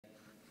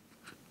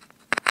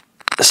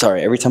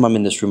Sorry, every time I'm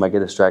in this room, I get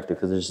distracted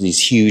because there's these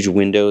huge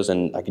windows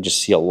and I can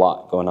just see a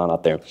lot going on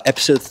out there.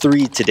 Episode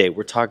 3 today,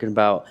 we're talking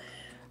about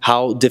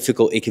how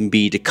difficult it can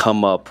be to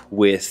come up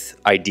with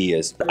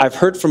ideas. I've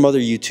heard from other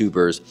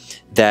YouTubers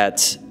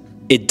that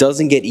it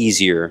doesn't get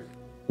easier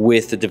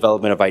with the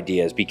development of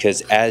ideas because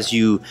as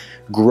you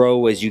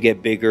grow, as you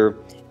get bigger,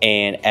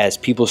 and as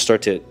people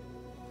start to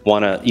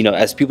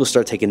as people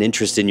start taking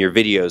interest in your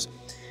videos,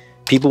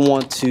 people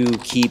want to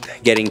keep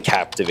getting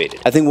captivated.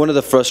 I think one of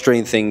the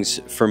frustrating things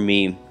for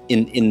me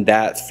in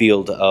that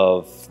field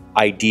of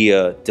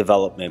idea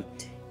development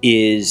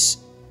is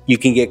you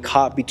can get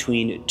caught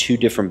between two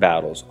different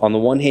battles. On the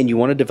one hand, you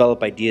want to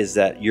develop ideas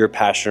that you're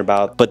passionate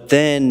about, but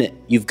then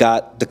you've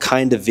got the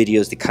kind of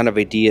videos, the kind of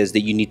ideas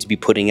that you need to be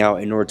putting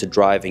out in order to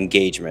drive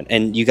engagement.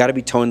 And you got to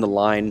be towing the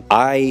line.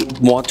 I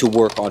want to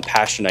work on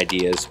passion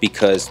ideas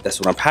because that's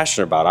what I'm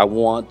passionate about. I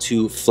want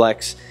to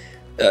flex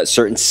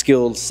certain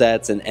skill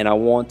sets and I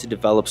want to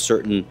develop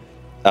certain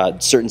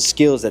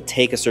skills that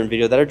take a certain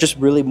video that are just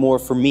really more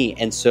for me.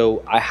 And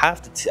so I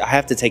have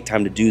to take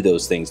time to do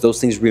those things. Those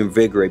things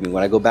reinvigorate me.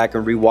 When I go back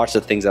and rewatch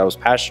the things that I was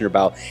passionate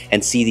about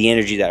and see the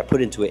energy that I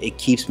put into it, it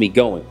keeps me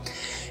going.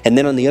 And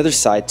then on the other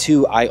side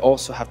too, I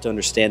also have to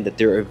understand that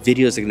there are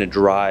videos that are going to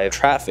drive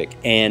traffic,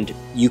 and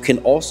you can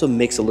also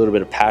mix a little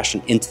bit of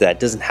passion into that. It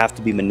doesn't have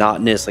to be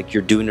monotonous, like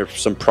you're doing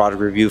some product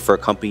review for a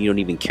company you don't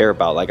even care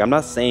about. Like, I'm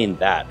not saying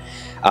that.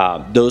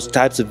 Those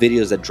types of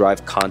videos that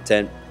drive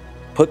content,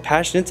 put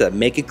passion into that,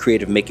 make it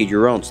creative, make it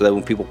your own, so that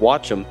when people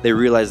watch them, they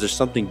realize there's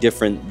something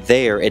different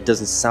there. It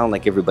doesn't sound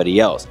like everybody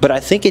else. But I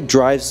think it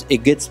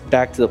gets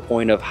back to the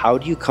point of how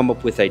do you come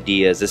up with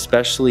ideas,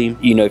 especially,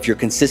 if your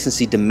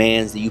consistency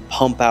demands that you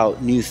pump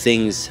out new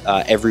things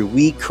every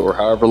week or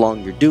however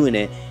long you're doing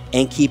it,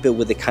 and keep it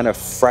with a kind of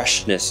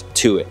freshness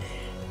to it.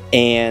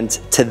 And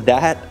to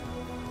that,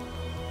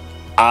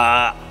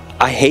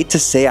 I hate to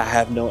say I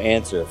have no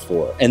answer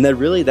for. And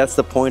that's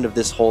the point of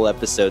this whole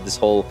episode, this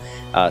whole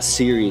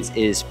series,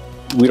 is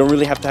we don't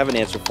really have to have an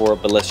answer for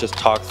it, but let's just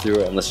talk through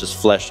it and let's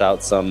just flesh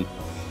out some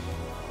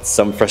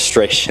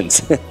frustrations.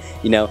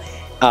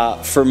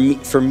 For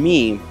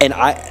me,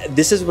 and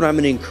this is what I'm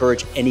going to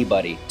encourage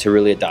anybody to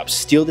really adopt.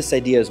 Steal this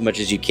idea as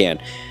much as you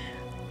can.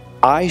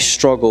 I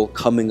struggle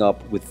coming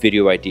up with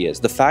video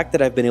ideas. The fact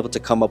that I've been able to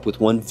come up with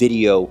one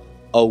video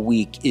a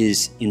week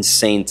is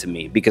insane to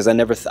me because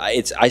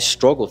I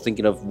struggle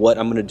thinking of what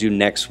I'm going to do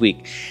next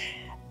week.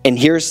 And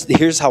here's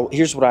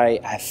what I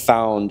have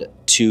found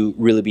to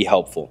really be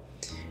helpful.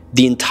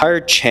 The entire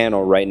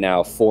channel right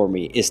now for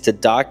me is to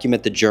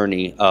document the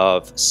journey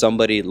of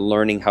somebody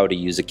learning how to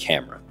use a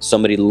camera,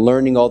 somebody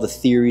learning all the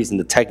theories and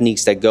the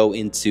techniques that go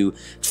into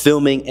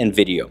filming and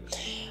video.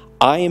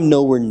 I am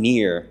nowhere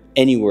near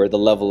anywhere the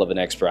level of an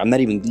expert.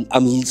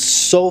 I'm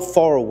so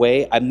far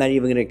away, I'm not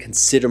even going to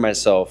consider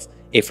myself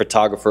a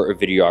photographer or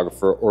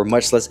videographer, or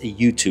much less a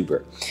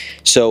YouTuber.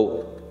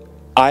 So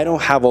I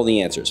don't have all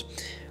the answers.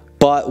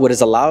 But what has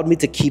allowed me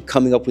to keep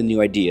coming up with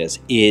new ideas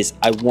is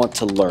I want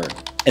to learn.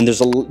 And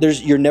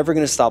you're never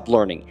going to stop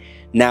learning.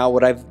 Now,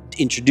 what I've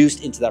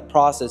introduced into that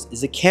process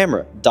is a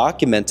camera,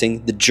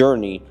 documenting the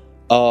journey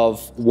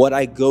of what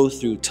I go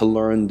through to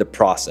learn the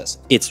process.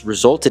 It's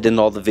resulted in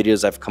all the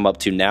videos I've come up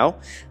to now.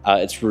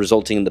 It's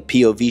resulting in the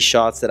POV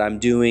shots that I'm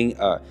doing.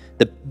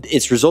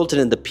 It's resulted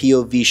in the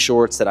POV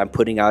shorts that I'm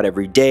putting out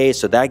every day.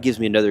 So that gives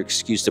me another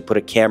excuse to put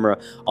a camera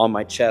on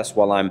my chest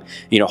while I'm,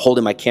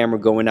 holding my camera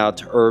going out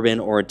to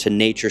urban or to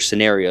nature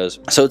scenarios.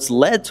 So it's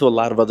led to a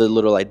lot of other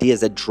little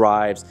ideas that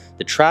drives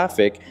the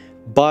traffic,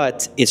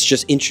 but it's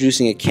just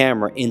introducing a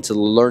camera into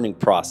the learning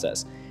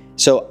process.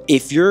 So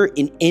if you're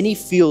in any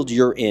field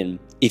you're in,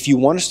 if you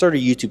want to start a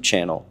YouTube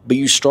channel, but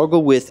you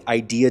struggle with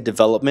idea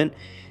development,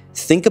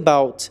 think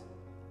about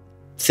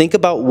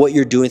what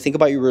you're doing, think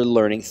about your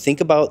learning,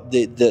 think about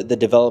the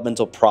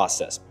developmental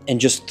process,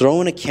 and just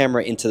throwing a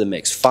camera into the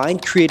mix.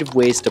 Find creative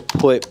ways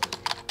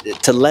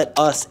to let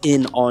us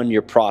in on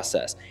your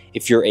process.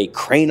 If you're a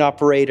crane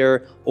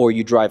operator, or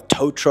you drive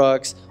tow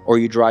trucks, or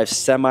you drive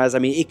semis, I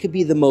mean, it could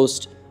be the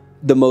most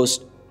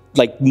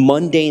like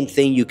mundane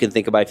thing you can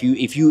think about.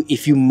 If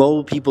you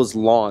mow people's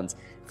lawns,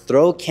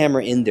 throw a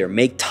camera in there,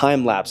 make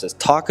time lapses,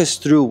 talk us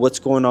through what's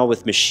going on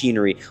with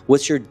machinery,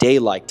 what's your day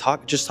like,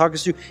 just talk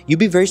us through. You'd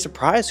be very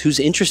surprised who's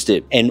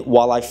interested. And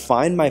while I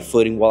find my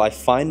footing, while I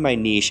find my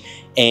niche,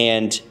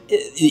 and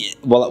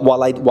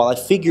while I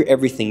figure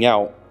everything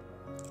out,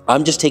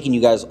 I'm just taking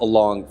you guys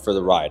along for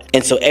the ride.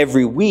 And so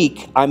every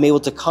week I'm able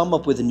to come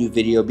up with a new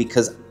video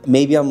because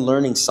maybe I'm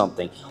learning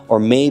something, or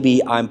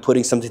maybe I'm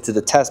putting something to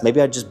the test.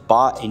 Maybe I just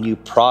bought a new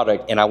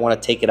product and I want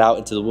to take it out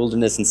into the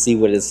wilderness and see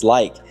what it's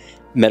like,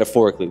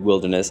 metaphorically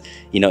wilderness,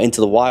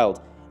 into the wild.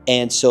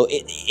 And so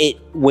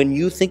when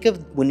you think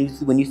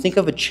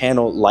of a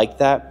channel like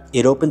that,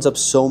 it opens up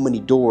so many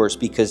doors,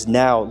 because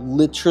now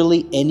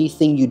literally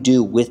anything you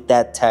do with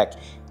that tech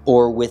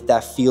or with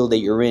that field that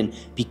you're in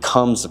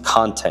becomes the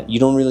content. You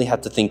don't really have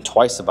to think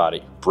twice about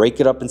it. break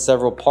it up in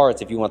several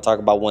parts if you want to talk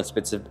about one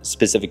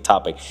specific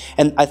topic.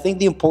 And I think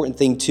the important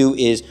thing too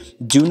is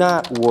do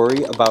not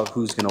worry about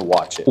who's going to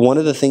watch it. One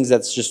of the things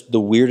that's just the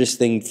weirdest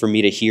thing for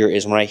me to hear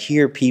is when I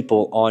hear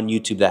people on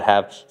YouTube that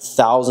have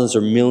thousands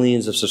or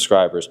millions of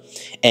subscribers,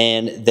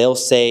 and they'll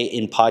say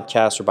in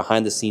podcasts or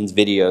behind the scenes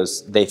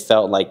videos, they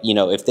felt like, you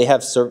know, if they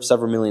have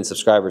several million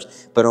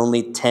subscribers, but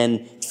only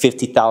 10,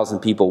 50,000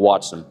 people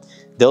watch them,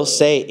 they'll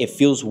say it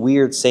feels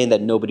weird saying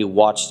that nobody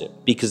watched it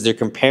because they're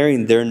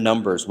comparing their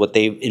numbers, what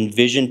they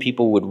envision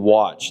people would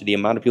watch, the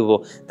amount of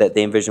people that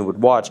they envision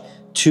would watch,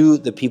 to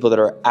the people that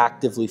are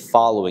actively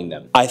following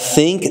them. I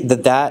think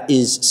that that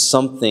is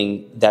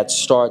something that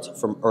starts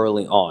from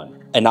early on.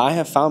 And I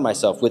have found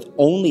myself with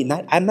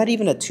I'm not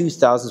even at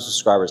 2,000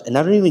 subscribers, and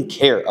I don't even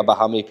care about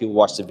how many people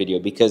watch the video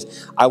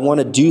because I want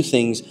to do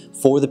things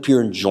for the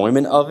pure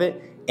enjoyment of it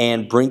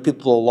and bring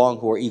people along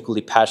who are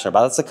equally passionate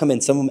about it. That's like come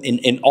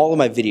in all of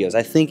my videos.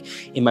 I think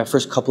in my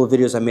first couple of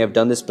videos I may have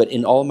done this, but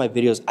in all of my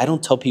videos I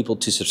don't tell people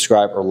to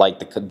subscribe or like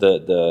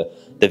the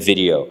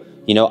video.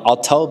 You know, I'll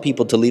tell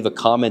people to leave a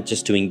comment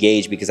just to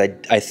engage because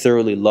I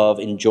thoroughly love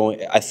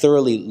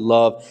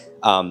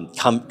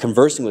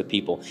conversing with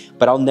people,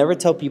 but I'll never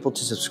tell people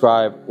to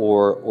subscribe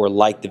or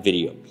like the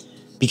video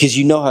because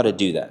you know how to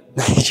do that.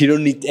 You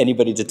don't need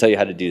anybody to tell you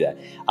how to do that.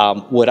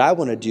 What I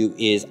want to do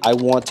is I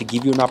want to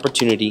give you an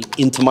opportunity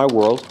into my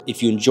world.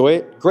 If you enjoy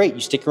it, great, you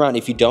stick around.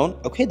 If you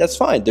don't, okay, that's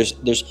fine. There's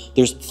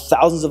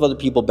thousands of other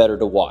people better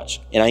to watch,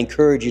 and I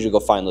encourage you to go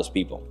find those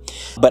people.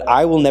 But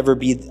I will never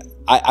be.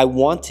 I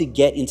want to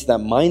get into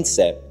that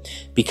mindset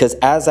because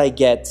as I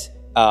get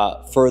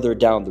further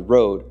down the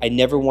road, I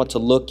never want to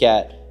look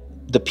at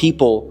the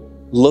people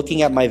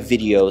looking at my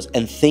videos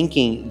and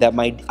thinking that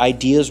my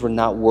ideas were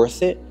not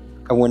worth it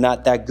and were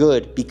not that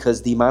good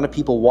because the amount of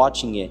people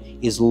watching it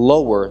is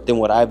lower than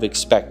what I've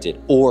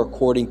expected or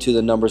according to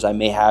the numbers I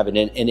may have in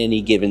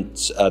any given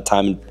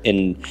time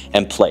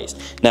and place.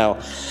 Now,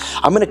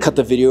 I'm going to cut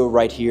the video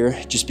right here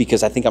just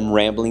because I think I'm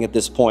rambling at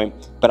this point,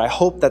 but I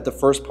hope that the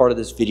first part of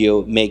this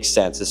video makes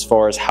sense as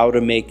far as how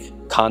to make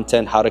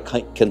content, how to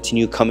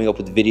continue coming up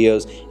with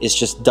videos. It's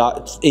just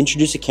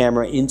introduce a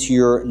camera into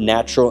your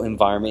natural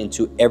environment,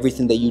 into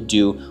everything that you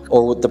do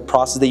or with the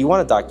process that you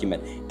want to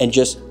document, and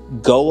just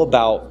go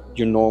about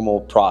your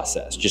normal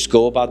process. Just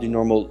go about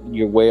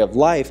your way of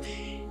life,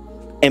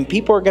 and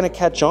people are going to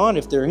catch on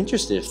if they're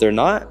interested. If they're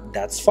not,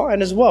 that's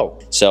fine as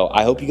well. So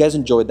I hope you guys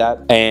enjoyed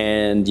that,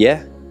 and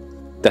yeah,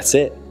 that's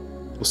it.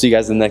 We'll see you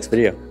guys in the next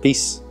video.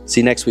 Peace. See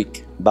you next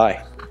week.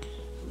 Bye.